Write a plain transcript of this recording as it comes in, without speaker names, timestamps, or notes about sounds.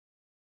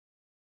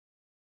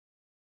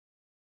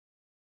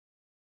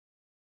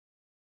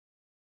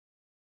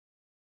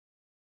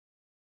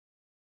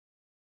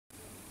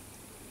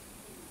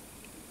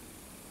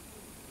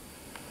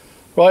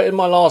Right, in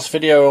my last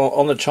video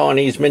on the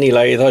Chinese mini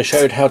lathe I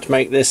showed how to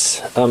make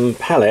this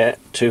pallet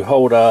to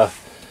hold a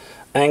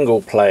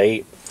angle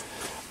plate,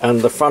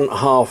 and the front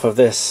half of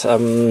this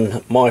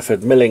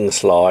Myford milling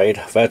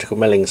slide, vertical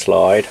milling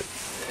slide,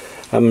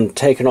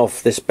 taking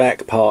off this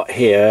back part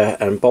here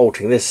and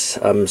bolting this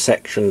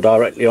section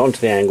directly onto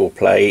the angle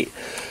plate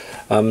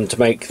to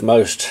make the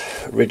most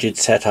rigid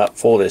setup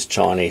for this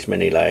Chinese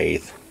mini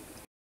lathe.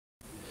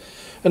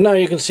 And now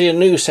you can see a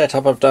new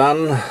setup I've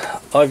done.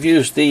 I've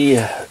used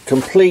the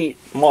complete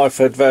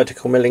Myford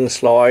vertical milling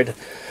slide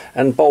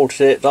and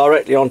bolted it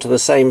directly onto the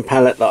same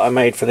pallet that I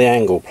made for the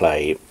angle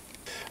plate.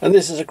 And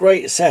this is a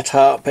great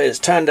setup. It's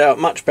turned out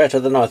much better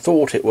than I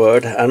thought it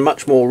would, and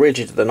much more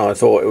rigid than I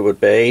thought it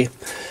would be.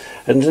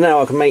 And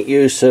now I can make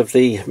use of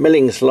the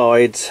milling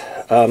slide's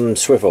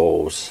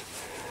swivels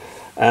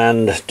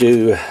and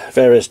do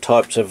various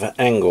types of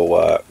angle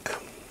work.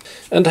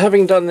 And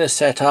having done this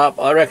setup,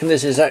 I reckon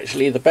this is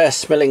actually the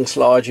best milling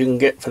slide you can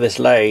get for this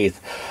lathe.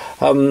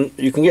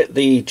 You can get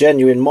the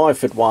genuine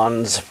Myford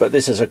ones, but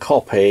this is a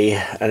copy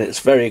and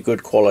it's very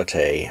good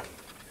quality.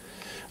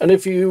 And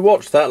if you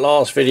watched that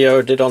last video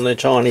I did on the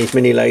Chinese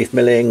mini lathe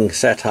milling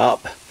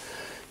setup,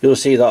 you'll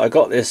see that I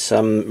got this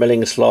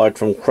milling slide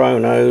from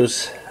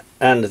Chronos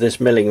and this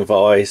milling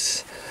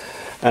vise,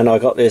 and I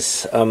got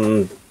this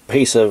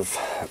piece of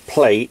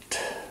plate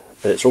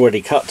that's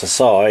already cut to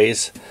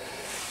size,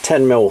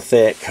 10mm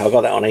thick. I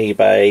got that on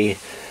eBay,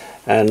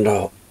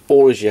 and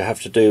all you have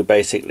to do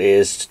basically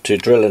is to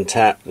drill and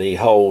tap the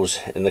holes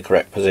in the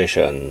correct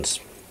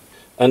positions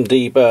and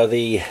deburr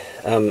the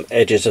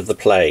edges of the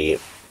plate.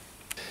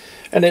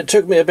 And it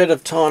took me a bit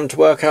of time to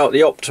work out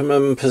the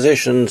optimum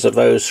positions of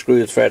those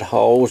screw thread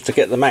holes to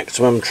get the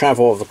maximum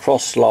travel of the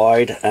cross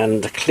slide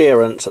and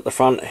clearance at the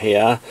front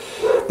here.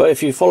 But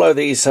if you follow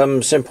these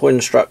simple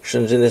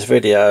instructions in this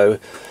video,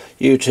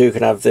 you too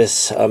can have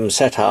this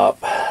set up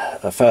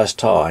first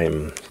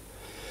time.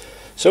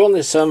 So on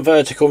this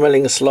vertical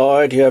milling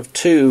slide you have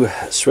two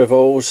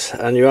swivels,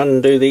 and you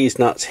undo these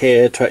nuts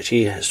here to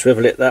actually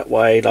swivel it that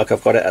way like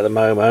I've got it at the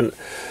moment,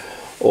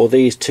 or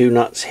these two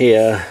nuts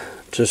here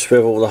to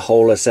swivel the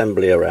whole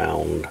assembly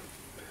around.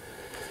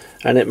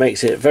 And it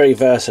makes it very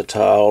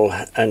versatile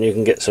and you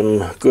can get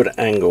some good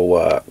angle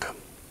work.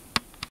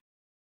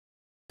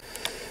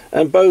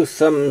 And both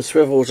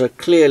swivels are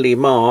clearly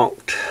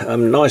marked,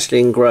 nicely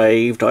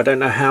engraved. I don't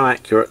know how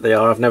accurate they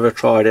are, I've never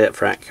tried it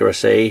for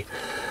accuracy,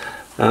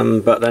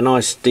 but they're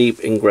nice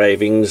deep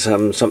engravings,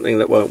 something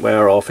that won't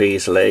wear off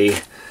easily.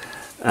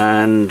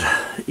 And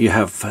you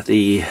have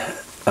the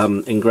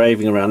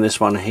engraving around this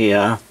one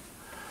here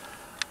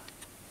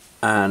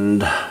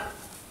and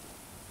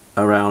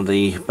around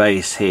the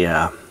base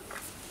here.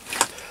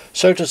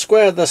 So to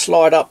square the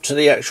slide up to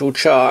the actual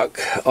chuck,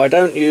 I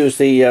don't use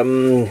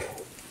the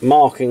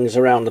markings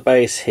around the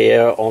base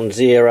here on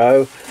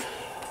 0.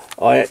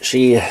 I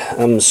actually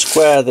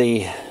square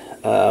the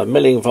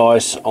milling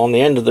vise on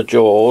the end of the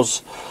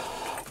jaws,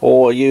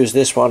 or use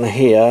this one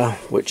here,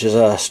 which is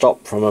a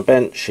stop from a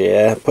bench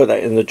here, put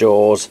that in the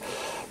jaws,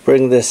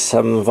 bring this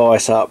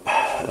vise up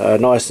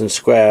nice and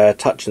square,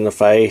 touching the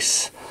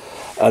face,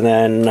 and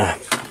then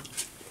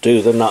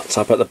do the nuts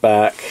up at the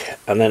back,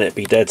 and then it'd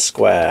be dead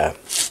square.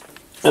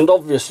 And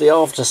obviously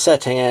after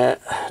setting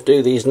it,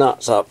 do these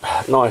nuts up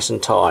nice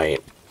and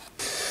tight.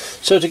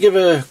 So to give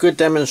a good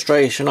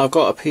demonstration, I've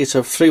got a piece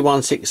of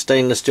 3/1/6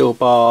 stainless steel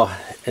bar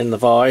in the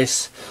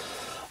vise.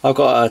 I've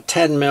got a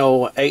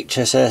 10mm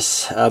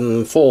HSS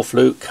 4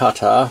 flute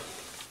cutter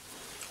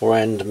or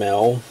end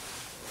mill,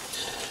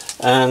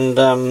 and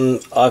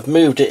I've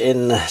moved it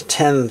in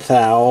 10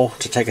 thou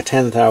to take a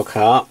 10 thou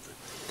cut,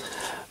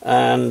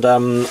 and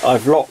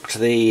I've locked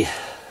the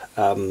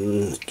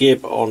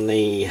gib on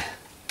the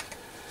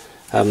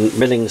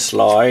milling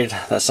slide.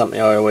 That's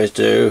something I always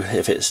do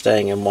if it's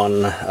staying in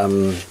one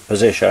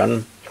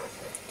position.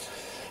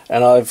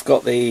 And I've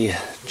got the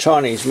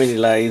Chinese mini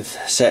lathe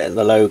set in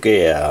the low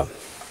gear.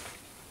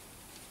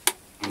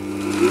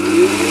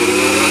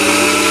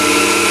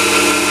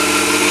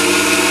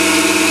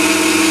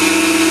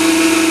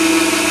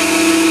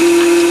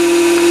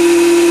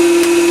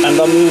 And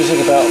I'm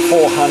using about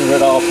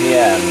 400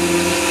 RPM.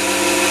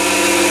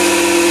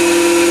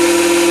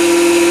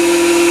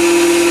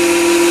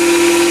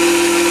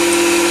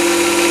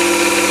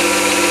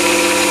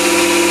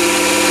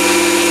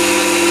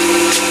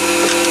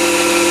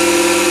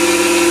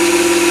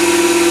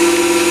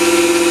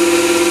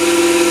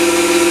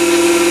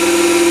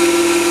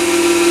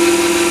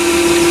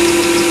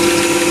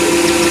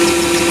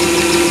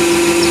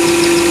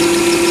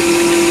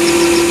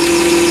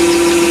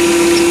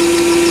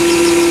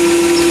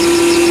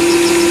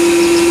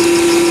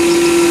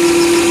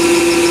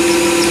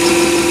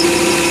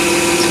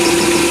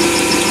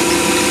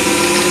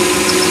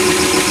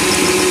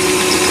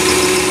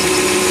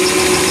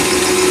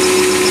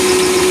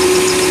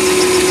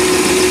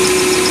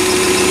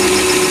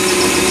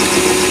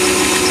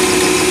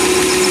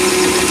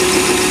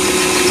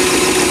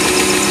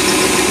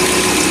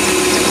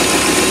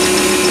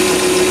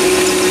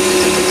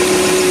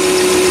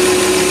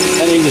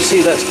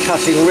 that's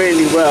cutting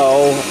really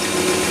well,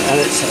 and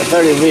it's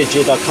very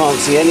rigid. I can't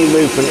see any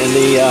movement in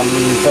the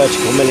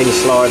vertical milling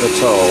slide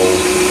at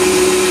all.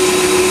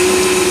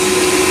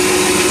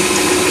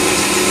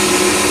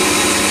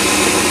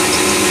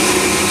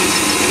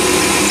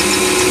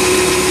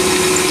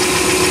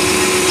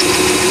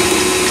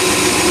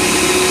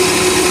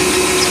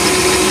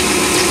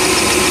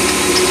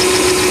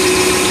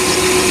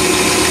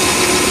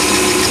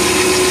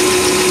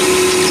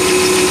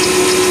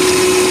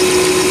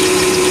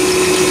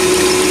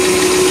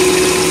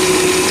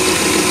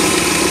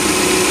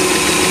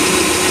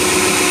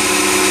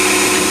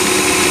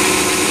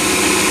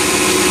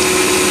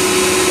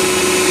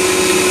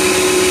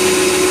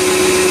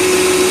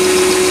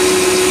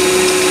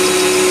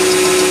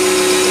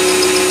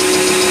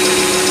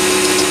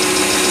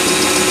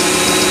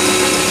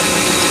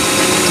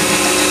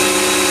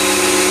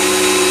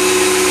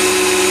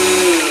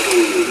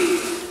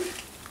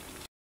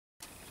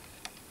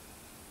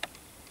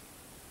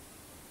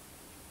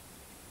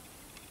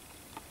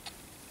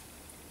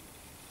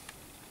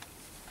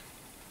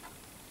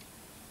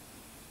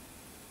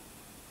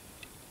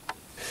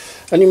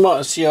 And you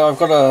might see I've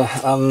got a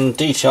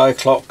DTI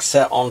clock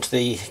set onto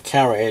the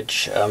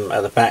carriage at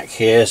the back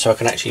here, so I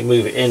can actually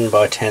move it in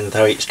by 10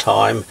 thou each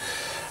time.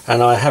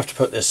 And I have to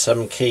put this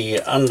key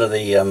under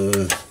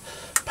the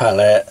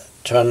pallet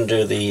to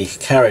undo the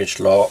carriage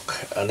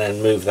lock and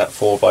then move that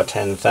forward by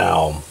 10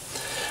 thou.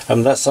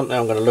 That's something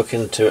I'm going to look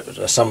into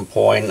at some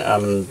point,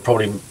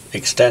 probably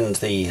extend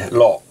the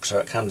lock so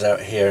it comes out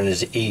here and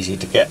is easy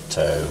to get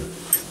to.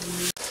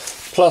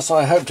 Plus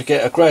I hope to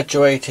get a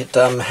graduated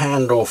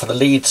handle for the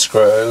lead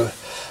screw,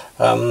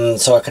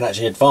 so I can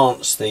actually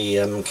advance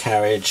the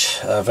carriage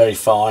very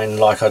fine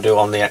like I do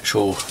on the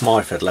actual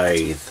Myford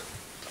lathe.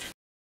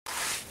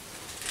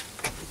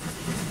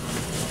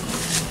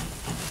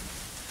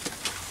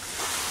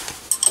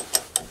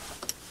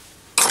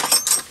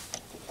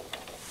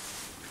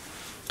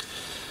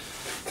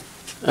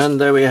 And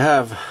there we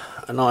have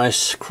a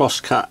nice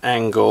cross-cut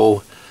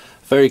angle,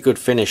 very good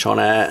finish on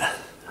it.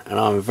 And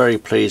I'm very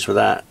pleased with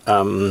that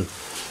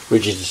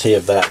rigidity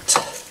of that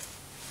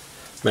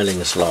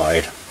milling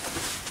slide.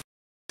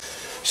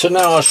 So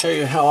now I'll show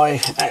you how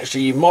I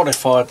actually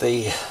modified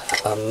the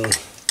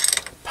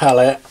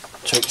pallet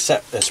to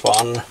accept this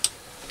one.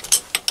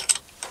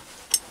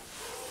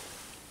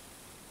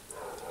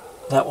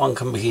 That one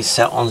can be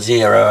set on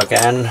 0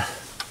 again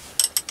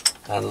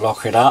and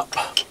lock it up.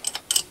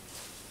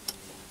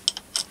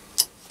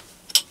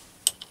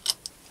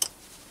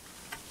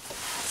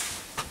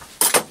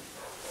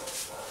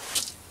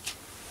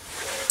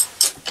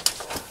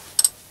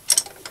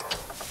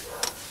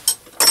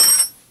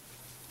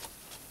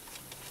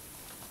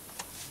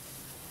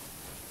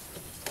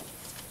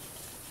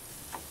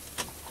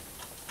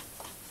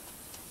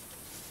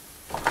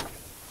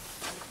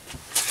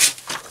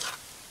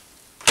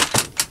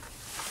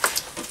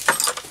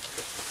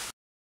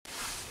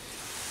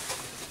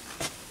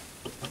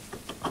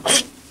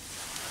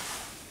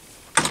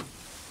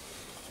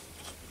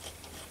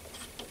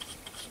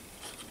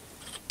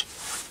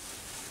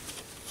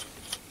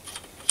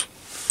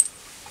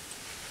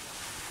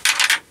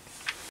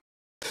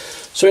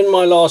 So in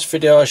my last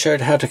video I showed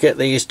how to get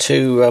these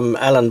two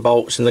Allen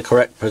bolts in the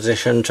correct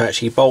position to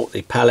actually bolt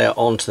the pallet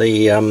onto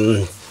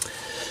the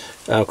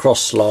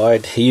cross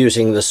slide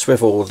using the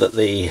swivel that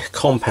the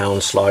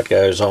compound slide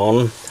goes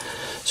on.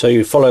 So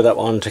you follow that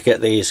one to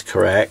get these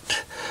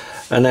correct,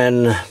 and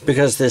then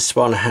because this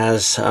one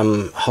has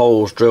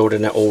holes drilled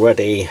in it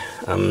already,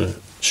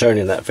 shown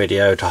in that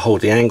video, to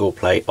hold the angle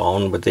plate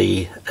on with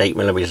the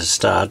 8mm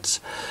studs,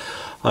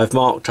 I've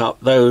marked up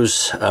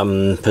those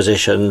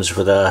positions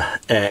with a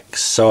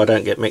X so I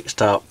don't get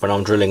mixed up when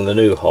I'm drilling the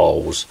new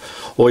holes,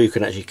 or you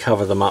can actually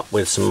cover them up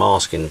with some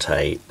masking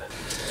tape.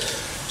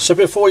 So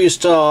before you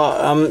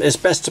start, it's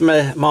best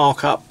to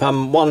mark up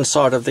one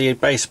side of the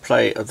base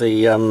plate of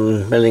the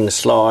milling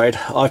slide.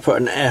 I put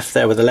an F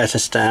there with a letter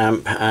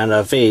stamp and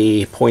a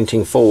V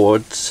pointing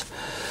forwards,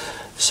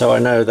 so I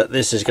know that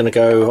this is going to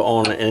go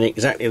on in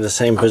exactly the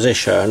same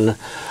position.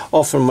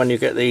 Often when you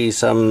get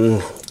these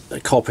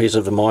copies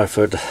of the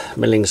Myford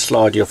milling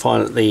slide, you'll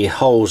find that the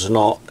holes are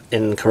not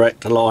in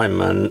correct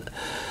alignment,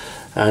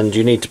 and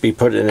you need to be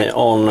putting it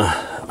on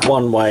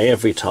one way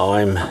every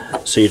time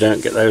so you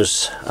don't get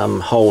those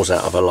holes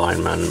out of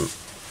alignment.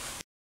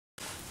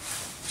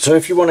 So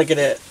if you want to get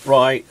it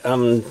right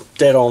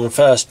dead on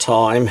first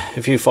time,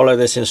 if you follow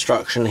this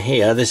instruction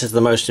here, this is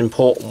the most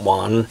important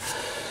one,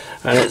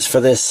 and it's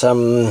for this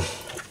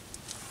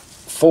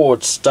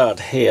forward stud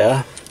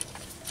here.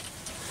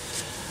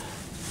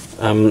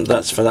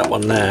 That's for that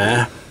one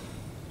there.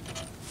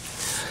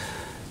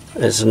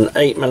 It's an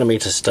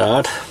 8mm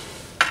stud,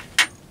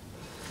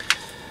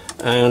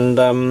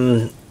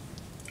 and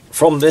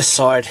from this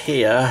side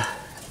here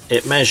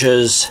it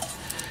measures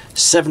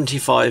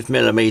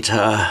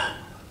 75mm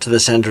to the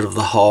centre of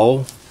the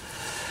hole,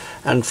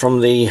 and from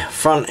the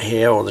front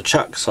here, or the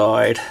chuck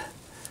side,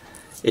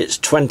 it's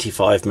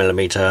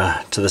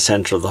 25mm to the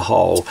centre of the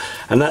hole,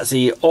 and that's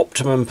the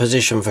optimum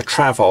position for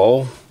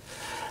travel.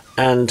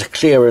 and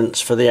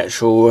clearance for the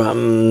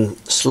actual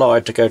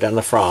slide to go down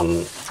the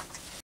front.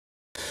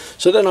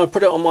 So then I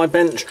put it on my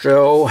bench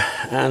drill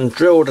and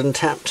drilled and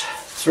tapped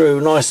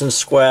through nice and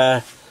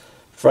square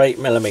for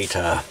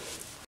 8mm.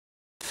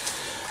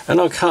 And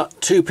I cut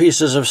 2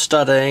 pieces of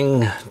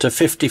studding to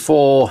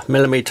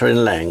 54mm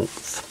in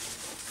length.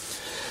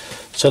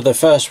 So the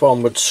first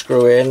one would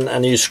screw in,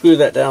 and you screw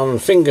that down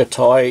finger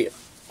tight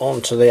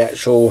onto the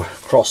actual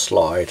cross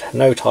slide,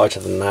 no tighter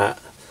than that.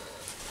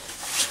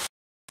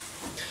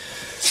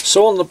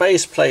 So on the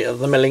base plate of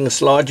the milling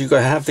slide, you've got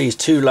to have these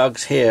 2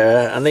 lugs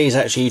here, and these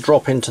actually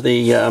drop into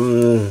the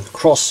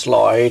cross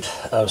slide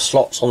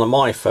slots on the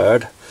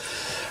Myford.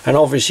 And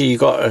obviously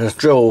you've got to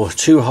drill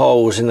 2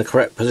 holes in the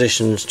correct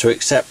positions to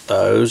accept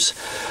those.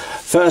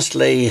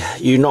 Firstly,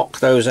 you knock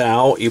those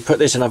out, you put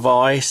this in a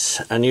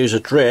vise and use a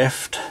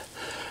drift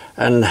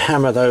and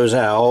hammer those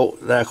out.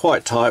 They're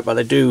quite tight, but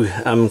they do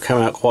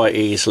come out quite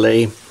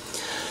easily.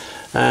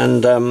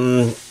 And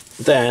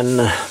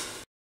then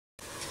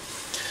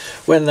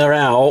when they're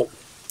out,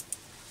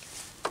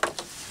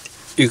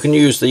 you can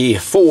use the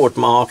forward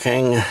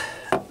marking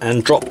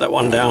and drop that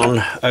one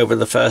down over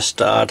the first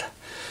stud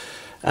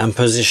and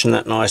position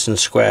that nice and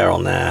square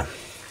on there.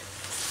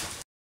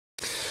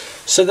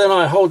 So then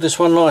I hold this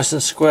one nice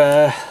and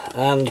square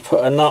and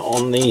put a nut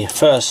on the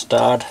first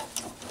stud.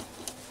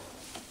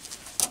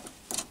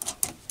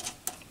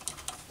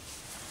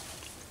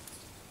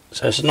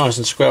 So it's nice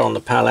and square on the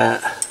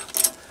pallet,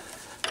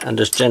 and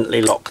just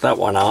gently lock that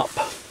one up.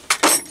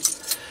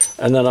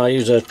 And then I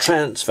use a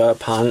transfer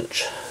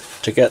punch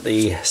to get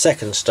the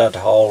second stud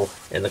hole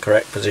in the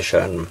correct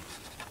position.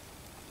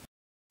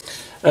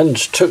 And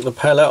took the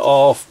pallet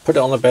off, put it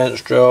on the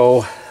bench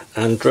drill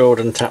and drilled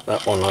and tapped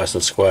that one nice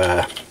and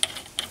square.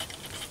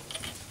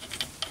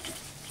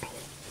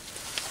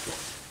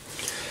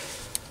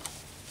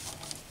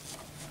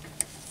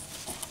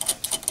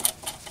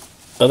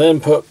 I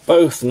then put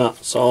both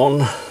nuts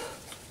on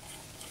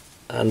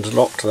and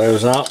locked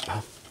those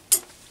up,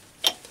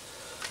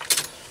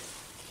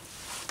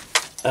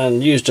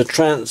 and used a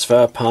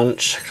transfer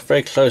punch,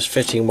 very close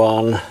fitting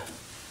one,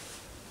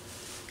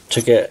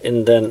 to get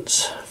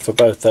indents for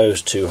both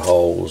those 2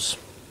 holes.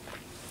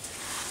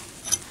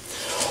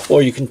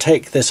 Or you can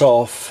take this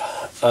off,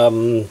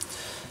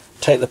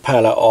 take the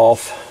pallet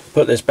off,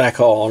 put this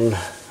back on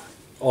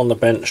the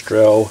bench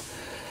drill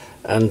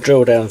and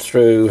drill down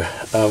through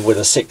with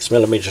a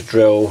 6mm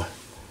drill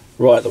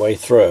right the way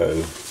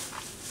through.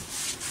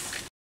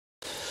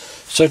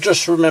 So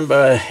just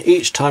remember,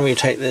 each time you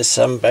take this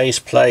base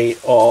plate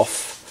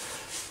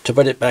off, to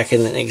put it back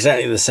in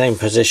exactly the same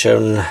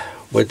position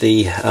with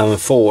the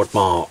forward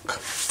mark.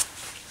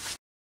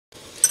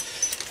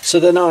 So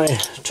then I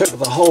took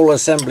the whole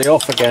assembly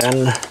off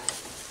again,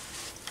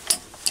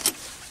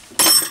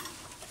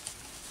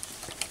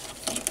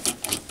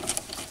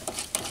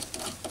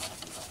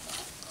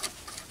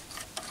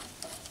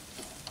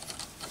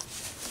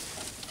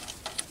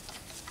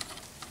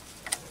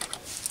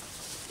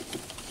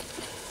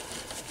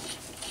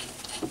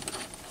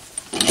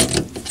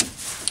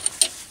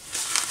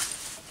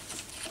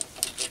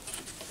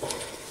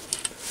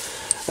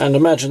 and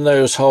imagine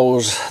those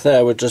holes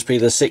there would just be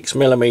the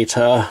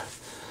 6mm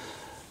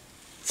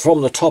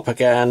from the top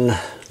again,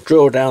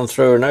 drill down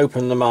through and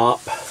open them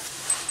up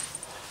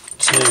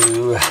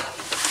to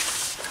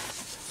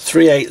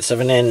 3/8 of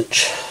an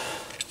inch,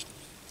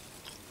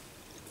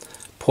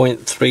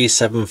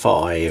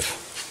 0.375.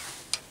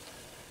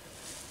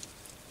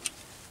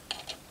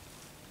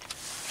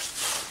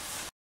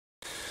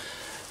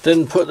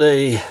 Then put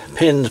the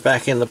pins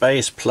back in the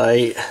base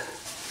plate,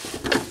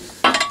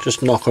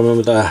 just knock them in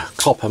with a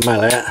copper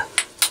mallet.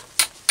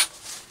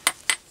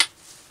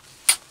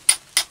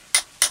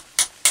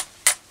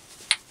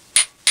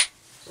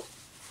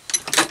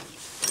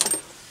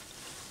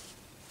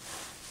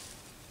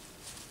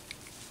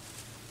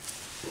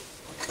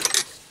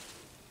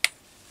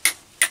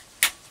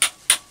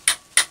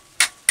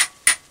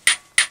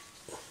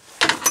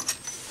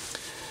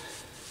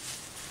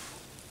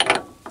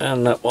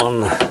 And that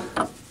one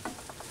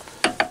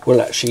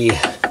will actually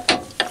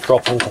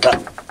drop into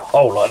that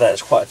hole like that.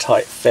 It's quite a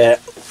tight fit.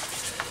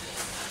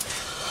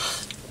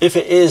 If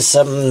it is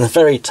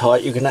very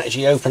tight, you can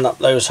actually open up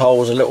those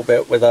holes a little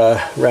bit with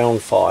a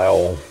round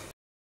file.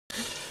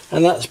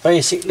 And that's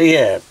basically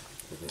it.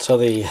 So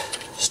the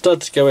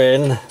studs go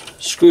in,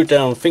 screwed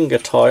down finger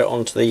tight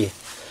onto the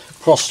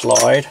cross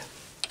slide.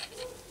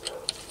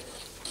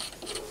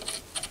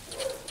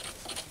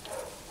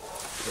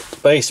 The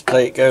base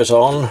plate goes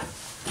on,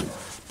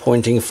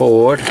 pointing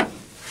forward,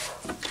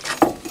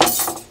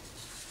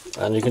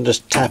 and you can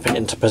just tap it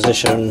into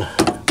position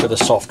with a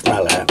soft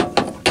mallet,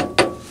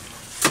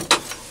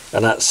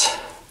 and that's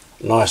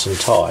nice and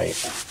tight.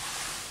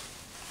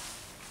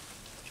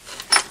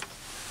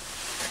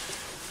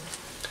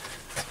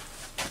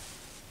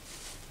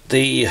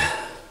 The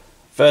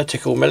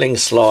vertical milling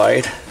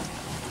slide,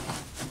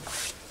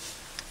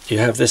 you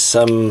have this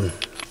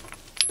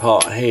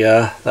part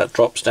here that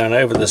drops down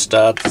over the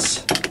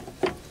studs,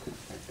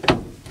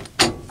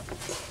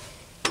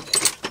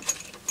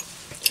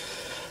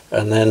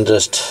 and then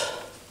just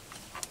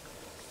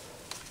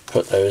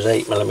put those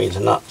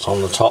 8mm nuts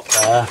on the top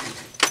there.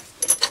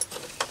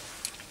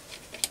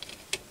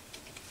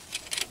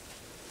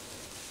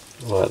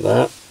 Like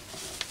that.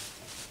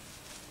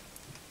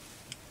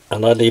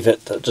 And I leave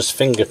it just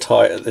finger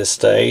tight at this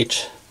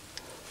stage.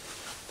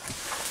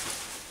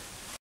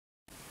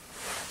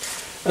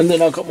 And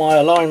then I've got my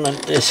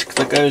alignment disc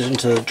that goes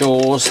into the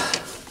jaws.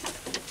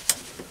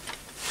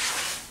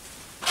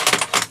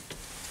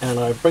 And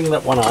I bring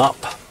that one up,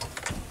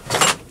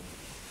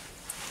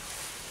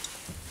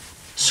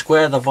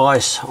 square the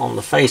vise on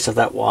the face of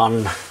that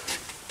one,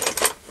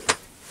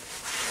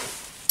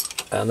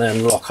 and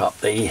then lock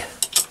up the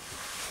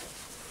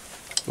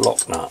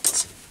lock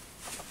nuts.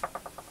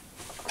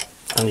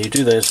 And you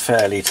do those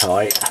fairly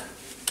tight.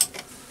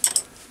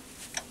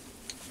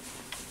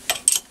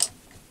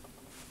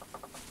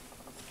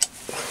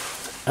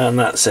 And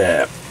that's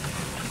it.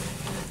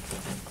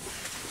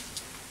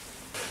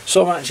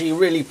 So I'm actually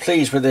really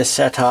pleased with this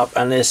setup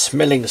and this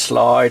milling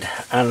slide,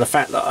 and the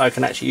fact that I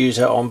can actually use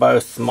it on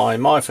both my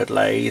Myford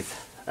lathe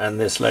and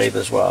this lathe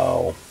as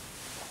well.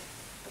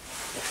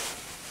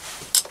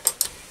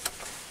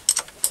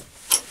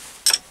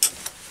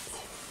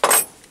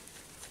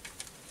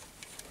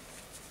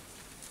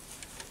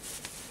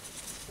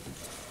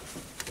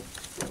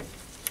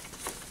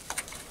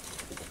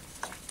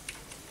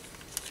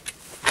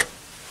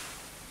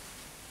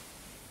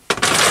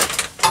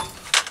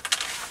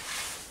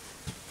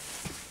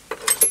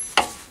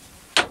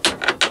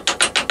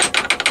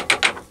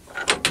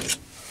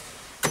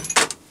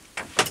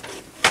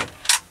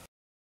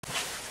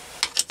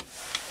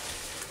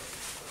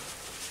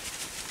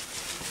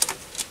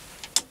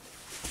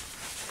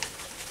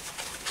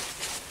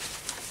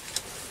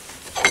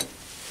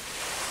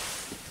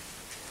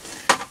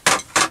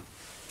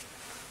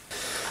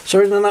 So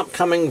in an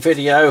upcoming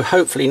video,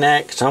 hopefully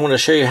next, I'm going to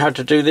show you how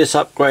to do this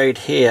upgrade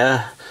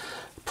here,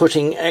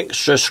 putting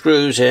extra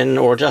screws in,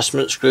 or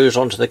adjustment screws,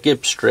 onto the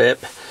gib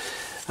strip.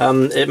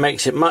 It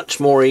makes it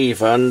much more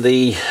even.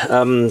 The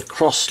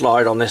cross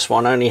slide on this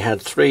one only had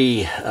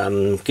 3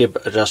 gib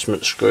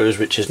adjustment screws,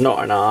 which is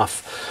not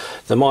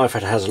enough. The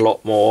Myford has a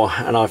lot more,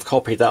 and I've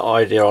copied that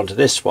idea onto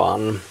this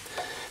one.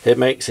 It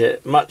makes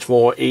it much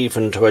more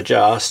even to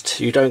adjust.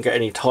 You don't get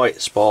any tight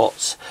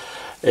spots.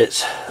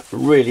 It's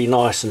really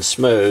nice and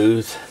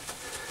smooth,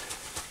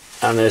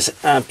 and there's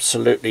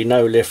absolutely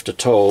no lift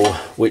at all,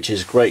 which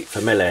is great for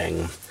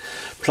milling.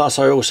 Plus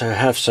I also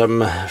have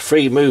some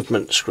free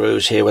movement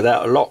screws here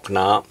without a lock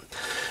nut,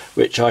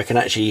 which I can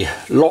actually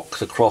lock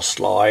the cross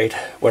slide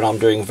when I'm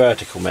doing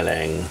vertical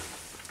milling.